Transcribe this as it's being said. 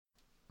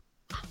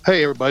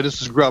Hey everybody,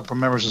 this is Grub from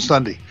Members of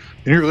Sunday,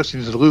 and you're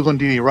listening to the Lou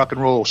Lundini Rock and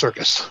Roll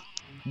Circus.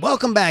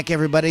 Welcome back,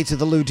 everybody, to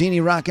the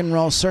Ludini Rock and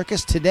Roll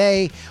Circus.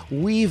 Today,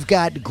 we've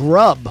got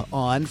Grub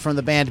on from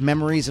the band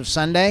Memories of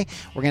Sunday.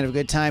 We're going to have a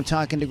good time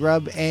talking to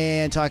Grub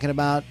and talking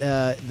about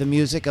the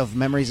music of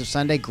Memories of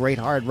Sunday. Great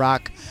hard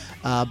rock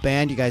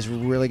band. You guys are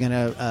really going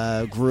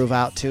to groove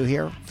out to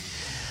here.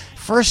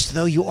 First,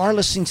 though, you are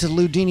listening to the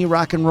Ludini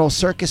Rock and Roll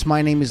Circus.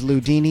 My name is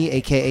Ludini,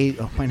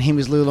 a.k.a. My name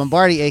is Lou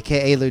Lombardi,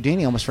 a.k.a.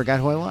 Ludini. Almost forgot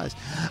who I was.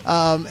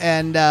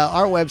 And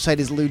our website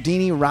is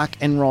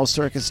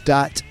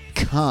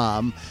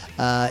ludinirockandrollcircus.com.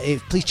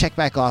 Please check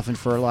back often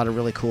for a lot of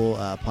really cool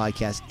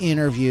podcast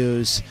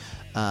interviews,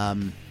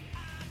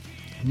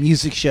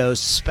 music shows,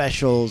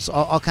 specials,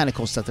 all kind of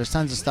cool stuff. There's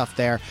tons of stuff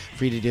there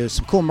for you to do.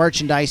 Some cool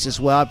merchandise as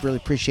well. I'd really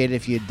appreciate it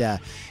if you'd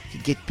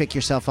pick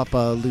yourself up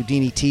a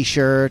Ludini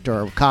t-shirt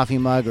or a coffee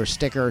mug or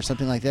sticker or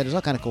something like that. There's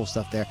all kind of cool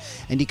stuff there,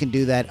 and you can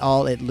do that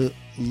all at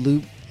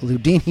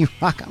Ludini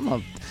Rock.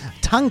 I'm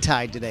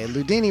tongue-tied today.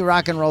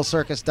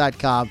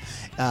 LudiniRockandRollCircus.com,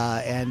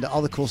 and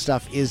all the cool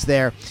stuff is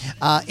there.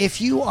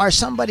 If you are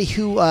somebody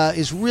who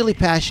is really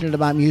passionate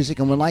about music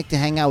and would like to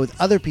hang out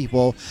with other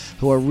people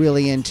who are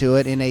really into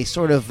it in a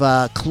sort of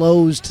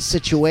closed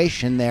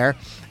situation there,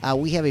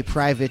 we have a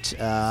private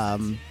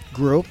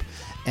group,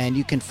 and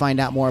you can find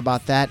out more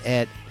about that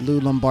at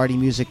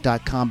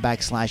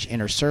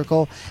LouLombardiMusic.com/inner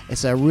circle.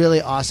 It's a really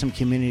awesome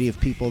community of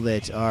people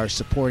that are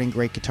supporting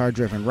great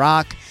guitar-driven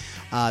rock.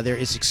 There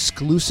is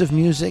exclusive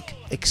music,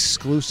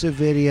 exclusive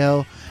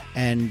video,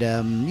 and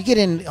you get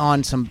in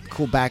on some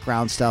cool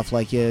background stuff,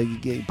 like you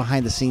get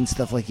behind-the-scenes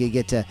stuff, like you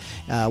get to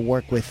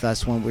work with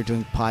us when we're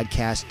doing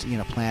podcast,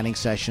 planning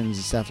sessions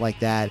and stuff like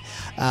that.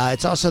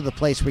 It's also the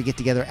place where we get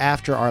together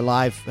after our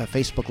live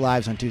Facebook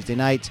Lives on Tuesday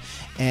nights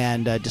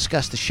and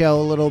discuss the show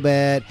a little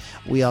bit.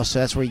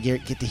 That's where you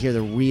get to hear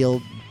the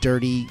real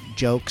dirty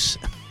jokes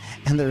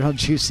and the real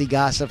juicy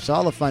gossip. So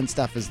all the fun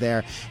stuff is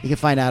there. You can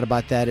find out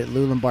about that at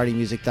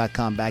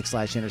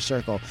LouLombardiMusic.com/inner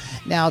circle.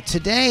 Now,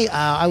 today,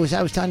 I was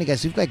telling you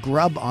guys, we've got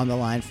Grub on the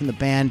line from the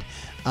band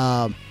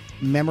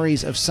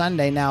Memories of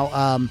Sunday.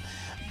 Now,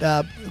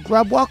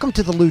 Grub, welcome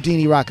to the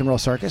Ludini Rock and Roll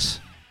Circus.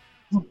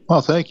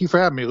 Well, thank you for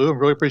having me, Lou. I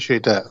really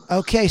appreciate that.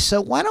 Okay,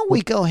 so why don't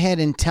we go ahead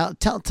and tell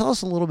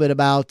us a little bit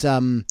about,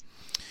 tell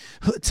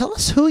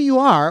us who you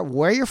are,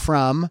 where you're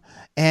from,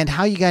 and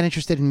how you got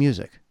interested in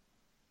music.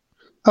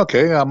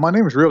 Okay, my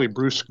name is really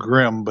Bruce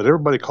Grimm, but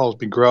everybody calls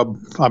me Grub.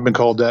 I've been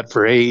called that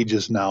for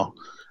ages now.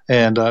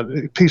 And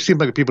it seems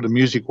like the people in the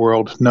music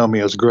world know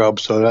me as Grub,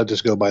 so I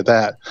just go by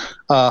that.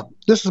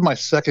 This is my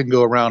second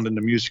go-around in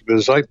the music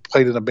business. I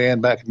played in a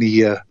band back in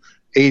the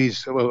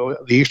 80s,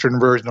 the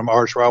eastern version of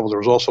Arch Rival. There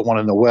was also one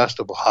in the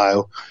west of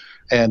Ohio.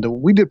 And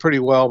we did pretty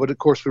well, but of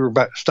course we were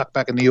stuck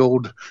back in the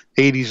old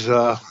 80s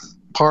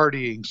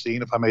partying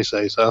scene, if I may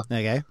say so.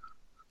 Okay.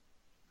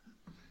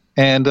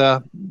 And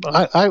I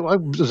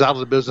was out of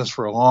the business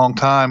for a long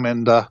time,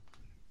 and I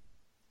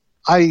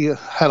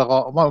had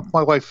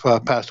my wife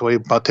passed away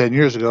about 10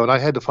 years ago, and I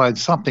had to find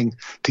something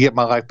to get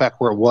my life back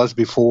where it was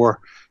before.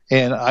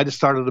 And I just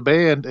started a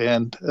band,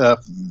 and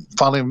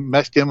finally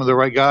meshed in with the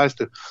right guys.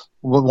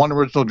 One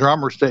original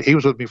drummer, he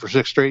was with me for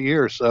 6 straight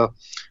years, so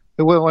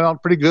it went on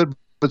pretty good.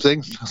 But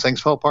things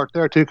fell apart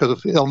there too because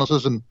of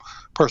illnesses and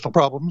personal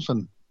problems,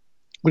 and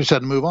we just had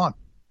to move on.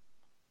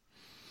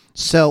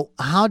 So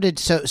who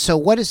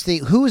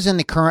is in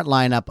the current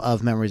lineup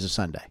of Memories of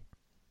Sunday?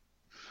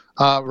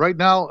 Right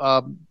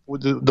now,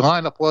 the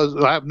lineup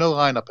I have no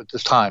lineup at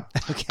this time.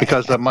 Okay.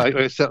 Because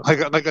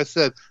like I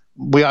said,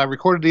 I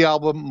recorded the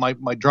album.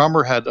 My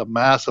drummer had a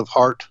massive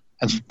heart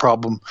and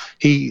problem.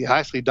 He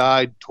actually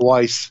died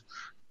twice.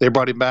 They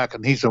brought him back,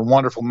 and he's a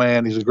wonderful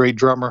man. He's a great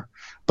drummer,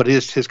 but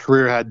his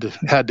career had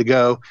to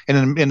go.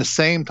 And in the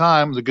same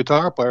time, the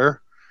guitar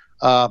player,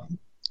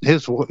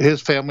 his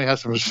family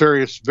has some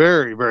serious,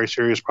 very, very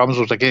serious problems,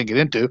 which I can't get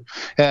into,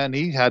 and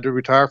he had to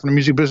retire from the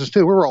music business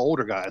too. We're all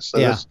older guys, so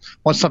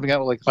once something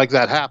like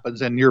that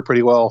happens, and you're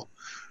pretty well,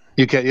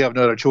 you have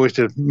no other choice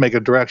to make a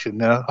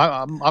direction.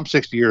 I'm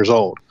 60 years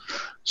old,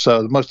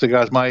 so most of the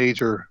guys my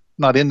age are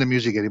not into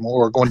music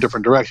anymore or going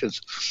different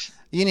directions.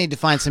 You need to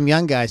find some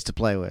young guys to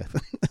play with.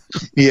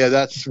 Yeah,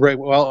 that's right.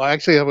 Well, I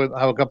actually have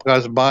a couple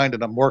guys in mind,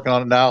 and I'm working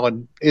on it now,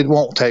 and it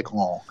won't take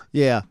long.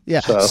 Yeah.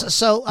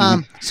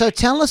 So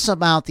tell us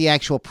about the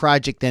actual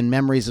project then,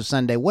 Memories of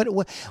Sunday. What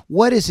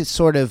is it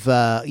sort of,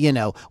 tell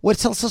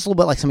us a little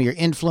bit like some of your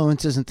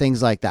influences and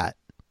things like that.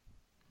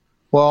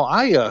 Well,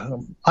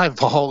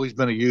 I've always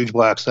been a huge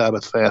Black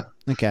Sabbath fan.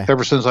 Okay.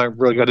 Ever since I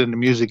really got into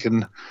music,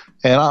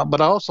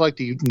 but I also like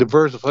the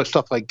diversify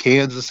stuff like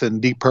Kansas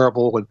and Deep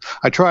Purple, and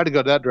I try to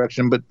go that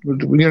direction. But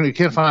you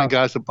can't find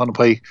guys that want to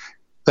play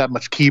that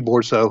much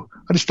keyboard, so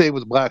I just stayed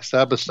with the Black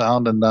Sabbath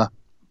sound, and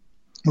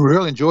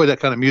really enjoy that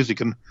kind of music,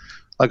 and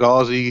like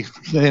Ozzy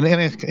in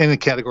any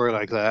category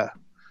like that.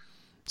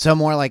 So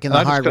more like in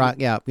the hard rock.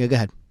 Yeah, go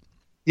ahead.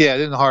 Yeah,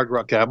 in the hard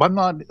rock cab. I'm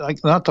not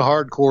the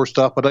hardcore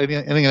stuff, but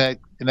anything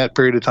in that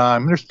period of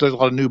time. There's a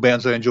lot of new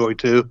bands I enjoy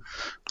too,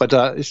 but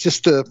it's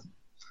just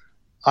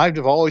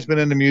I've always been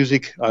into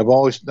music. I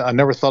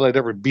never thought I'd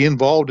ever be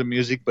involved in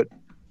music, but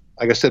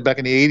like I said, back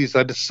in the 80s,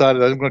 I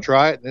decided I was going to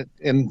try it,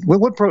 and it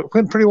went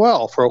pretty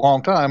well for a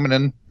long time.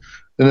 And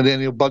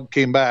then the bug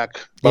came back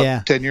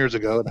about 10 years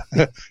ago,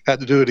 and had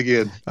to do it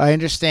again. I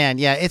understand.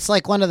 Yeah, it's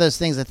like one of those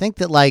things. I think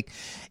that, like,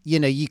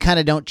 you kind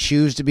of don't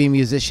choose to be a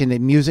musician,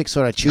 and music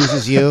sort of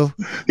chooses you.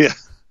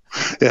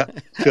 Yeah,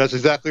 that's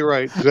exactly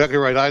right. Exactly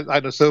right. I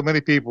know so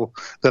many people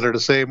that are the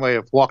same way,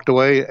 have walked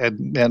away,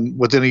 and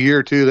within a year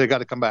or two, they got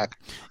to come back.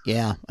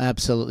 Yeah,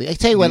 absolutely. I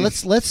tell you what,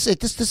 let's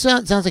this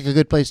sounds like a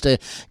good place to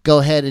go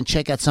ahead and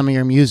check out some of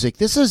your music.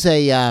 This is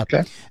a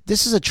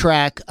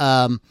track.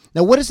 Now,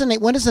 what is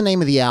the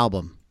name of the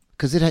album?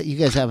 Because you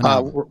guys have an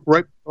album.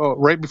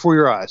 Right Before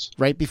Your Eyes.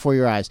 Right Before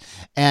Your Eyes.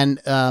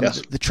 And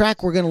yes. The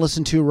track we're going to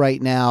listen to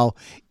right now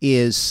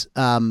is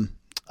Where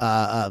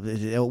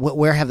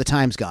Have the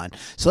Times Gone?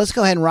 So let's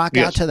go ahead and rock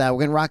out to that. We're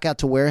going to rock out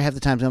to Where Have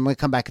the Times Gone. I'm going to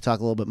come back and talk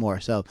a little bit more.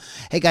 So,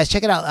 hey guys,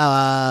 check it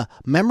out.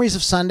 Memories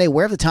of Sunday,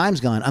 Where Have the Times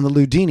Gone on the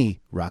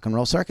Ludini Rock and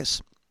Roll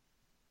Circus.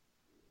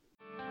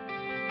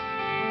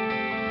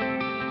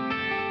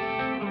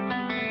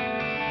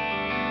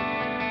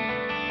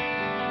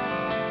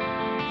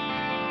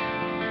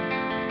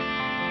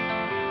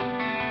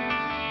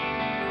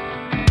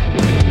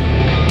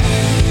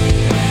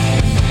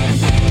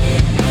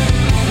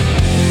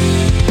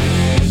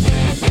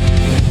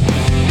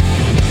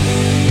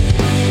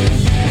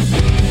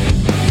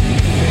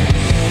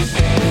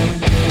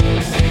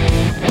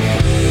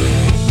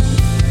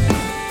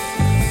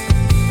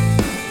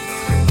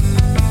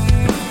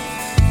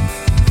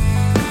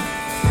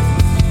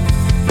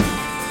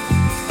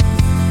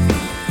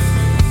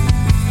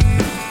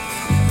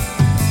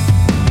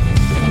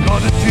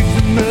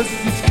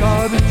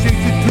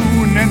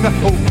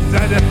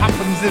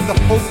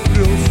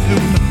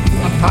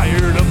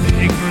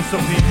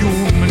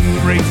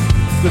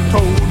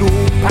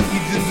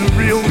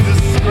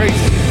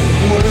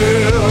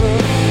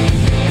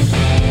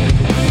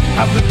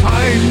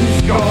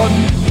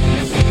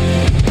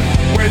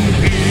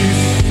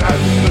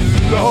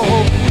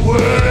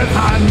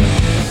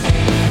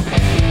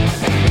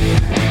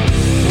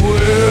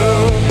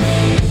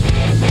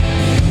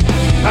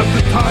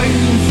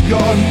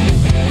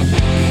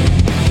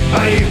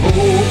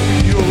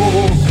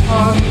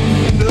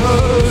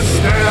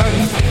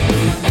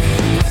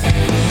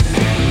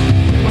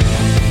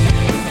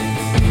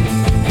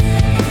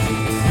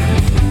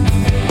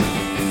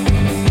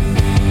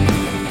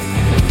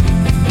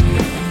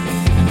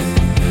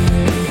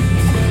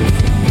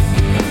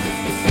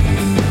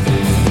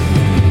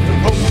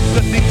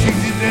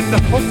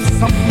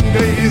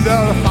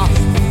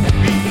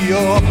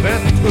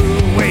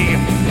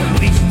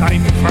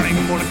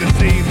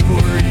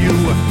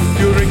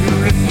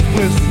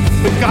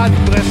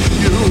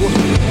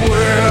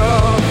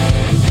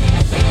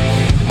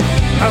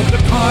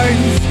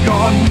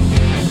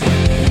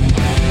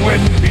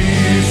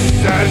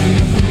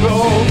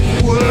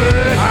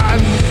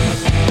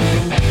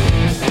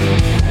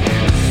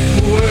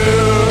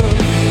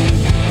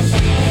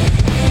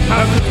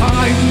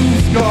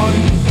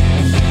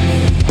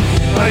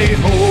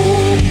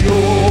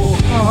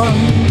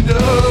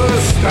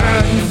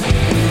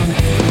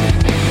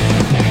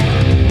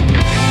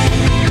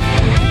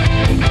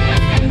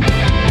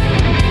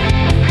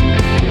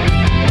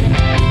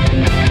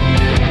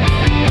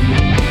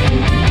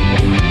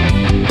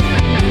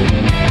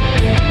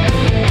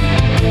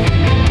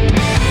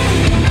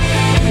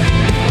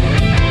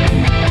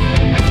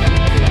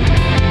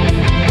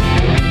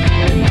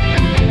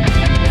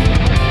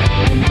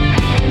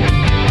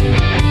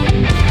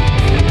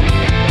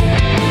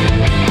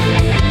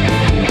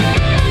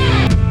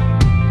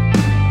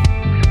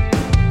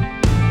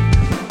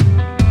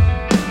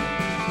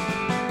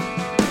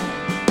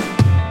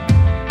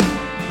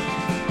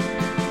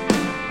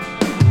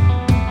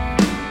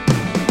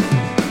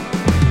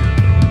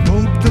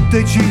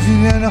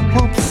 Cheesy, and I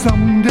hope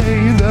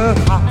someday there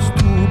has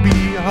to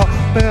be a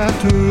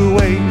better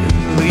way.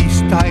 At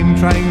least I'm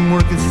trying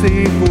work and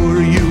say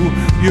for you.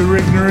 Your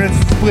ignorance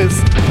is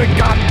bliss, but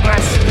God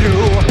bless you.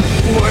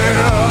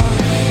 Where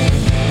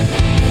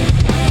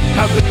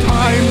have the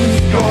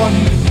times gone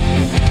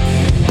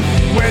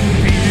when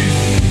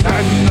peace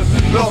and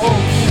love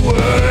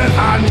were at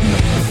hand?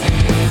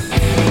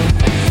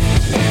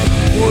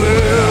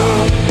 Where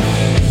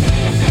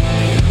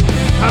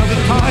have the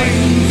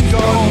times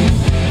gone?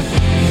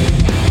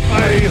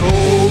 I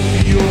hope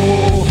you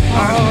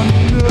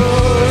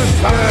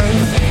understand.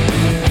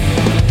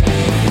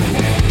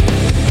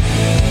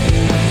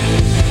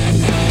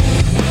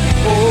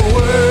 Oh,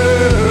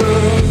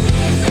 where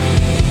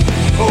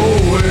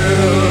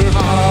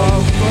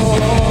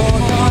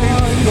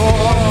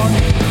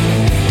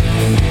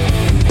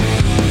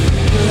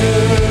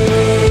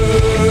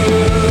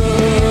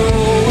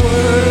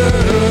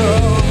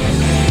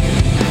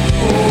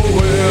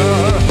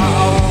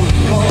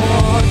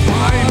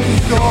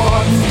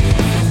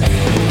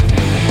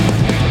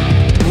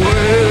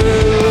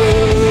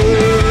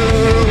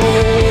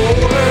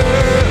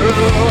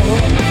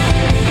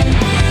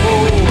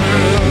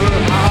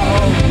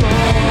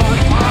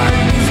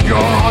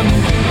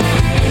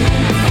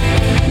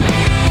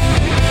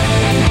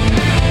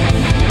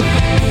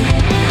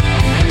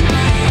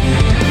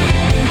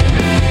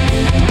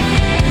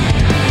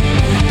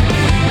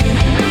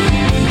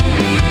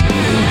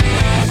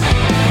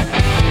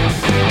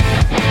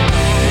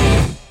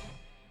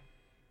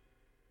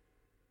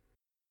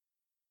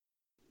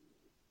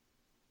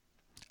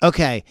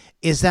Okay,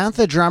 is that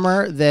the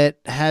drummer that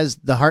has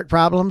the heart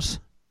problems?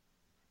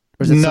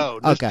 Or is it No,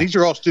 okay. these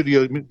are all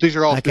studio. These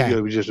are all Okay.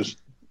 studio musicians.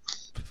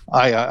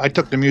 I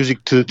took the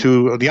music to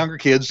the younger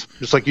kids,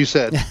 just like you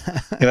said,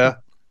 you know,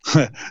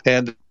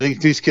 and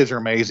these kids are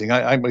amazing.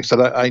 Like I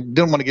said, I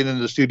didn't want to get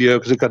into the studio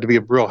because it got to be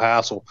a real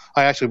hassle.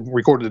 I actually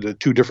recorded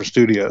at 2 different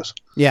studios.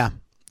 Yeah.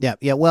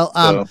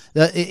 Well,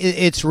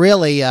 it's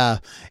really,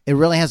 it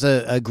really has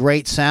a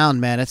great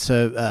sound, man. It's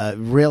a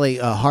really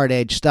hard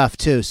edge stuff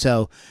too.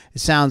 So it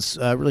sounds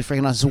really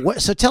freaking awesome.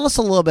 So tell us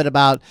a little bit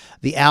about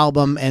the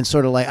album and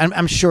sort of like,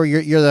 I'm sure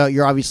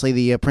you're obviously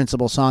the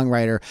principal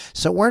songwriter.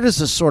 So where does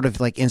this sort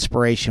of like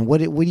inspiration? What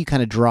do you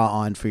kind of draw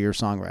on for your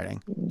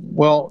songwriting?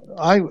 Well,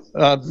 I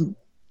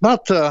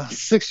about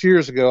 6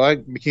 years ago, I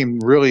became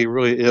really,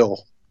 really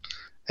ill,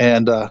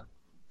 and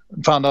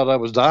found out I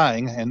was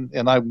dying,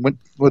 and I went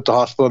to the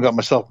hospital and got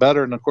myself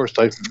better, and of course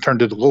I turned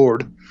to the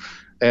Lord,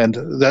 and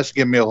that's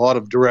given me a lot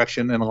of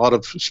direction and a lot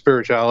of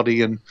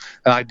spirituality and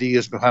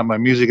ideas behind my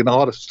music, and a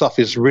lot of stuff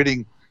is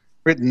written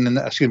in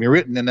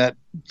that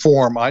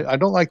form. I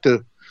don't like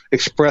to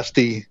express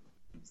the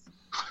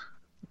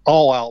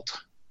all out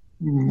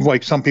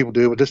like some people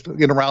do, but just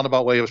in a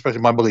roundabout way, especially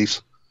my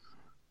beliefs.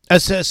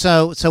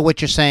 So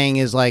what you're saying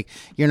is like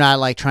you're not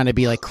like trying to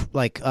be like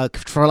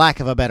for lack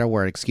of a better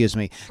word, excuse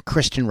me,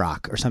 Christian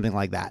rock or something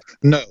like that.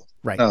 No,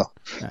 right? No,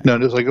 right. No,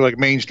 just like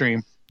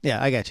mainstream. Yeah,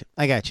 I got you.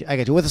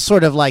 With a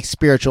sort of like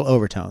spiritual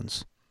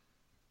overtones.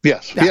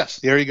 Yes, yeah.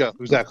 Yes. There you go.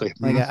 Exactly.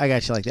 Mm-hmm. I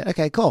got you like that.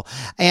 Okay, cool.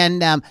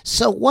 And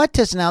so what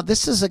does now?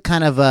 This is a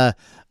kind of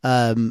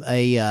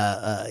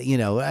you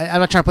know,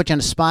 I'm not trying to put you on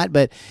the spot,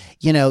 but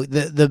you know,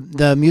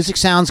 the music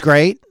sounds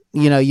great.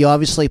 You know, you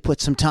obviously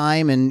put some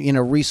time and, you know,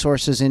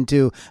 resources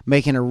into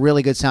making a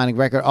really good sounding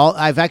record.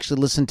 I've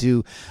actually listened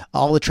to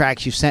all the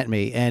tracks you sent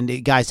me,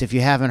 and guys, if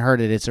you haven't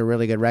heard it, it's a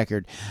really good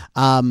record.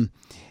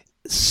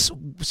 So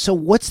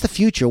what's the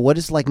future? What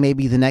does like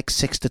maybe the next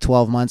 6 to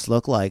 12 months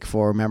look like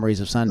for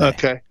Memories of Sunday?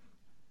 Okay.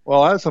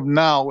 Well, as of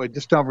now, it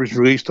just now was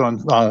released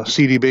on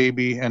CD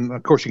Baby, and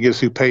of course you get it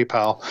through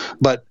PayPal.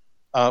 But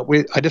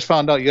I just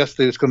found out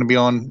yesterday it's going to be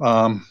on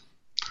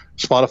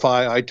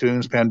Spotify,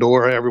 iTunes,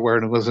 Pandora, everywhere,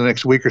 and it was the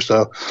next week or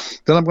so.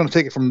 Then I'm going to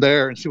take it from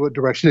there and see what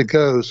direction it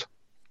goes.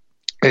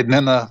 And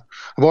then I've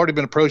already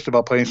been approached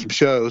about playing some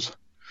shows.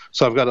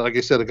 So I've got to, like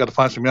I said, I've got to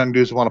find some young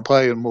dudes who want to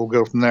play, and we'll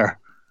go from there.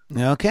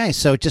 Okay,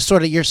 so just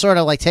you're sort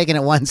of like taking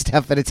it one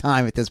step at a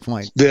time at this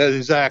point. Yeah,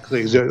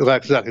 exactly, Lou.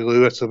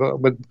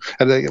 But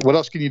what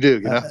else can you do?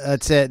 You know?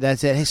 That's it.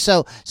 Hey,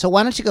 so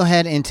why don't you go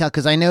ahead and tell?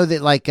 Because I know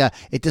that like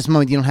at this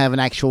moment you don't have an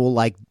actual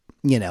like,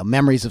 you know,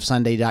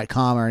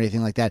 memoriesofsunday.com or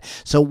anything like that.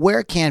 So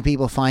where can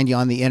people find you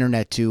on the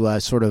internet to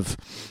sort of,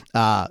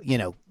 you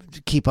know,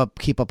 keep up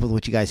with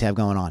what you guys have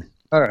going on?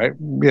 All right.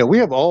 Yeah, we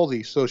have all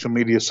these social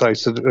media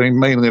sites that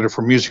mainly are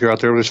for music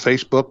out there. There's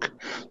Facebook,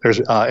 there's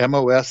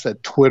MOS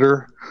at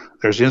Twitter,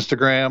 there's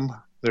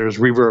Instagram, there's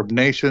Reverb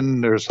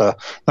Nation, there's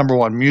Number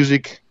One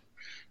Music,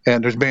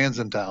 and there's bands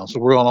in town. So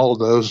we're on all of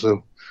those. So,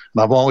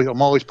 and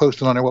I'm always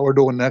posting on there what we're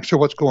doing next or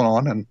what's going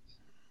on, and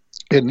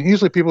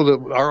usually people that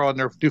are on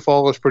there do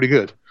follow us pretty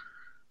good.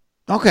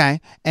 Okay,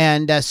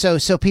 and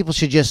so people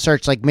should just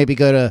search, like maybe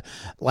go to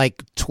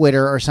like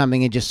Twitter or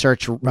something and just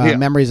search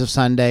Memories of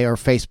Sunday, or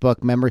Facebook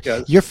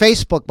Yes. Your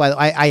Facebook, by the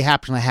way, I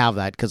happen to have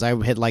that because I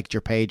had liked your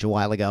page a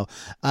while ago.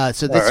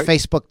 So this is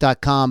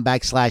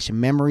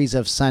Facebook.com/Memories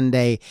of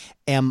Sunday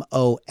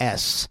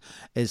MOS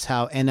is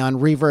how, and on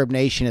Reverb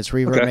Nation, it's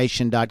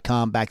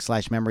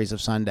reverbnation.com/Memories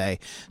of Sunday.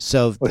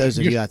 So those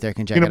of you out there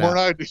can check it out.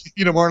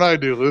 You know more than I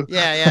do, Lou.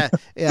 Yeah.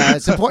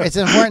 It's important. It's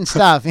important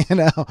stuff, you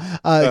know,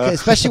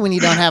 especially when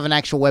you don't have an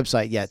actual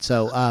website yet.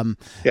 So,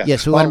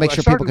 yes, we want to make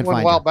sure people can find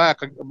it. A while back,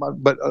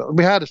 but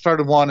we had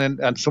started one, and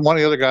one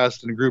of the other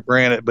guys in the group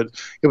ran it, but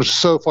it was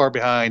so far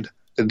behind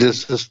that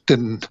just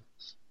didn't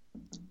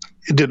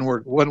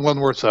work.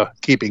 Wasn't worth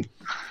keeping.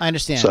 I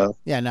understand. So,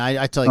 yeah, no,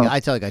 I tell you,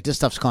 guys, this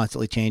stuff's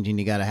constantly changing.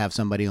 You got to have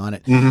somebody on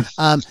it. Mm-hmm.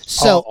 All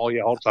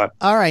the time.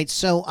 All right.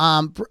 So,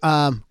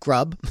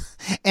 Grub,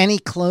 any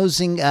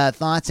closing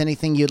thoughts?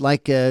 Anything you'd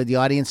like the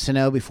audience to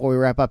know before we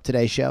wrap up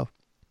today's show?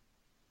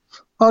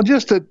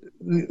 Just that,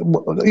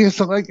 it's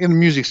like in the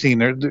music scene,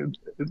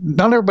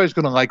 not everybody's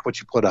going to like what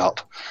you put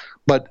out,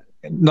 but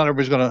not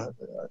everybody's going to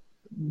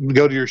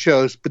go to your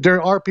shows. But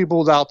there are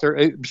people out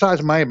there,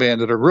 besides my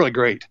band, that are really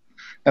great.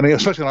 I mean,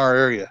 especially in our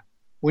area.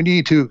 We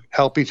need to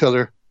help each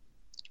other.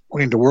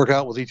 We need to work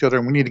out with each other,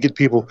 and we need to get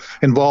people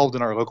involved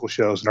in our local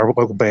shows and our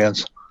local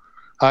bands.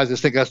 I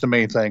just think that's the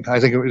main thing.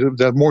 I think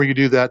the more you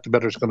do that, the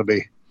better it's going to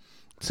be.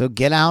 So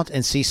get out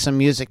and see some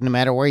music no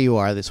matter where you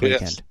are this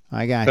weekend. Yes.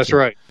 I got That's you.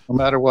 right. No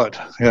matter what.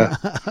 Yeah.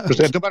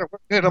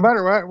 no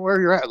matter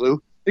where you're at,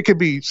 Lou. It could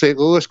be St.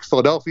 Louis,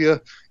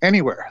 Philadelphia,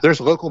 anywhere. There's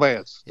local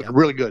bands that are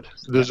really good.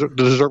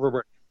 Deserve a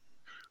break.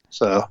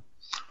 So.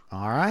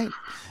 All right.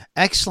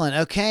 Excellent.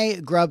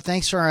 Okay, Grub,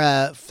 thanks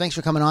for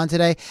coming on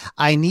today.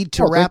 I need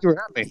to wrap. Thank you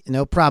for having me.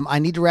 No problem. I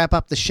need to wrap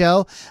up the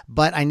show,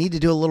 but I need to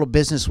do a little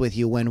business with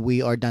you when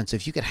we are done. So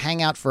if you could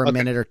hang out for a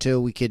minute or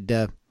two, we could.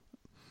 You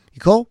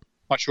cool?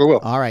 I sure will.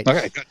 All right.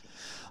 Okay. Good.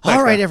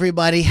 All right,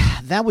 everybody.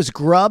 That was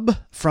Grub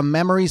from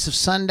Memories of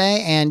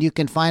Sunday, and you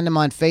can find them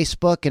on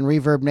Facebook and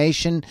Reverb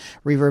Nation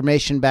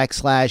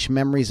 /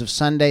 Memories of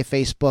Sunday,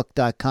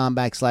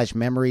 Facebook.com /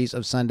 Memories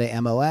of Sunday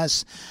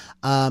MOS.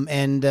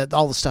 And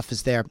all the stuff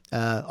is there.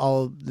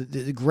 All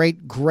the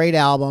great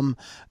album,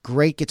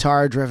 great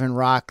guitar-driven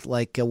rock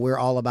like we're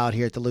all about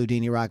here at the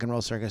Ludini Rock and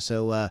Roll Circus.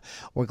 So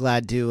we're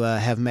glad to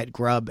have met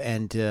Grub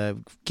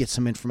and get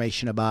some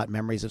information about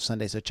Memories of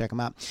Sunday. So check them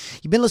out.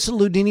 You've been listening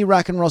to Ludini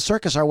Rock and Roll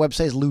Circus. Our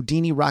website is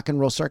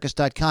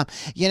LudiniRockandRollCircus.com.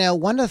 You know,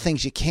 one of the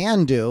things you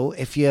can do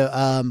if you're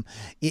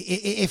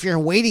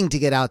waiting to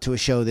get out to a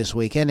show this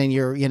weekend and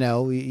you're,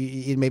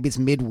 maybe it's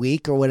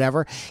midweek or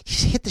whatever,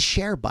 just hit the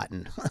share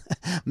button.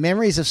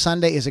 Memories of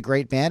Sunday is a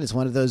great band. It's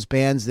one of those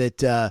bands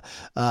that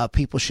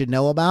people should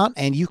know about,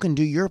 and you can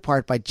do your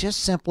part by just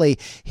simply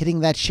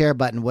hitting that share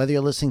button, whether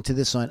you're listening to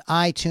this on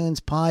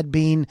iTunes,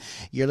 Podbean,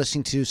 you're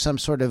listening to some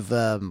sort of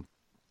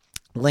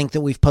link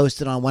that we've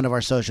posted on one of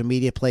our social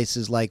media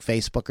places like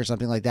Facebook or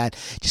something like that.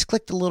 Just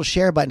click the little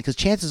share button, because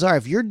chances are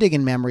if you're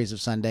digging Memories of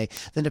Sunday,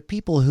 then the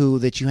people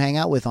that you hang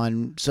out with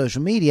on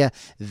social media,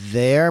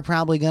 they're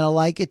probably going to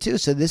like it too.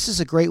 So this is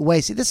a great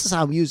way. See, this is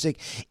how music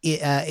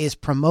is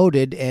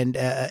promoted and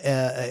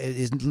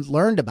is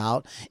learned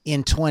about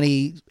in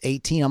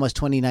 2018, almost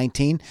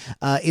 2019,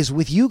 is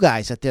with you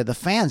guys out there, the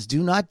fans.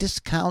 Do not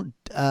discount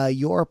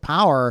your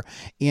power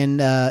in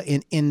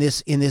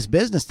this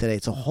business today.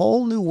 It's a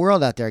whole new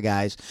world out there,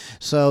 guys.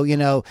 So you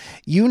know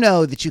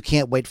that you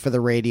can't wait for the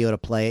radio to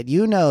play it.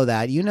 You know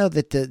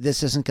that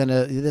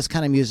this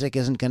kind of music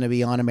isn't gonna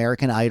be on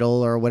American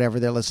Idol or whatever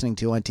they're listening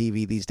to on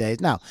TV these days.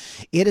 No,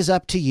 it is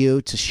up to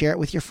you to share it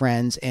with your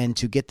friends and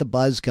to get the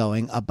buzz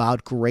going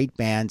about great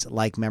bands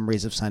like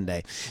Memories of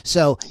Sunday.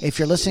 So if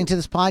you're listening to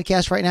this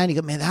podcast right now and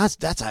you go, man,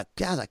 that's a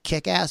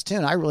kick-ass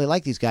tune, I really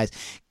like these guys,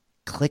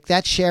 click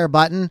that share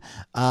button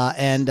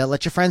and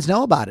let your friends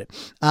know about it.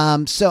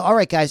 So, all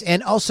right, guys.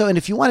 And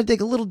if you want to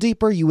dig a little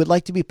deeper, you would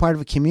like to be part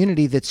of a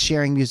community that's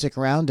sharing music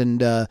around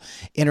and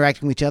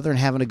interacting with each other and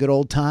having a good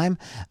old time.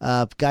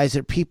 Guys,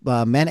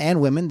 men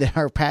and women that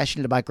are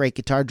passionate about great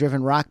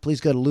guitar-driven rock, please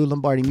go to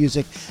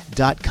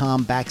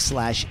LouLombardiMusic.com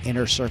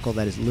 /Inner Circle.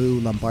 That is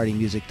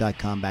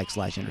LouLombardiMusic.com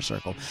 /Inner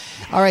Circle.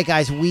 All right,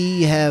 guys.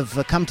 We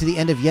have come to the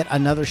end of yet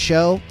another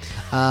show.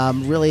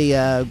 Really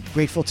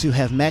grateful to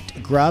have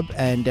met Grub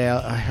and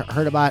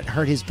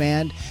heard his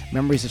band,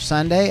 Memories of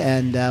Sunday,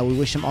 and we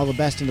wish him all the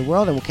best in the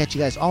world, and we'll catch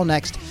you guys all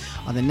next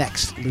on the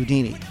next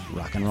Ludini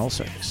Rock and Roll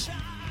Circus.